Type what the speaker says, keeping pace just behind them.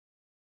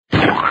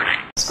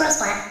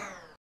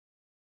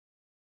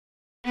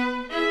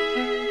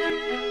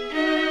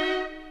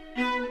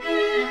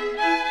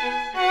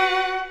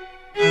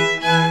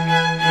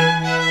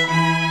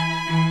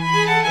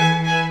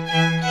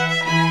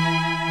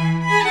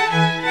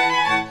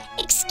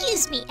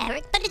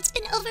Eric, but it's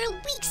been over a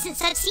week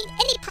since I've seen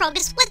any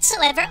progress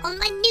whatsoever on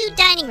my new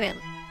dining room.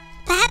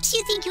 Perhaps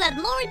you think you have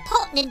more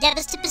important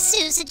endeavors to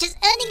pursue, such as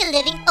earning a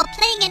living or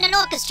playing in an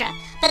orchestra,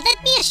 but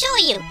let me assure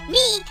you,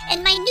 me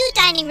and my new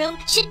dining room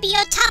should be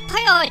your top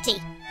priority.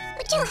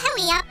 Would you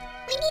hurry up?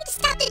 We need to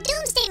stop the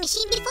doomsday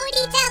machine before it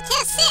eats out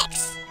Test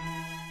 6.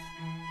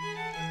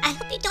 I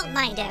hope you don't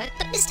mind, Eric,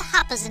 but Mr.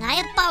 Hoppers and I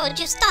have borrowed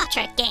your Star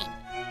Trek game.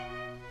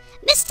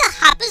 Mr.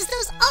 Hoppers,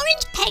 those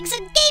orange pegs are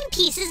game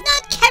pieces,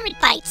 not carrot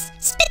bites.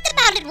 Spit them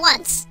out at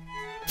once.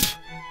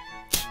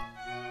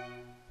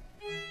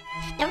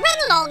 Now run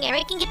along,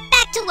 Eric, and get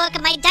back to work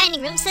in my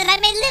dining room so that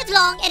I may live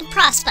long and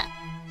prosper.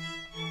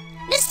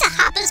 Mr.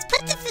 Hoppers,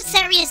 put the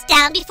Fusarius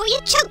down before you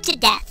choke to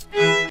death.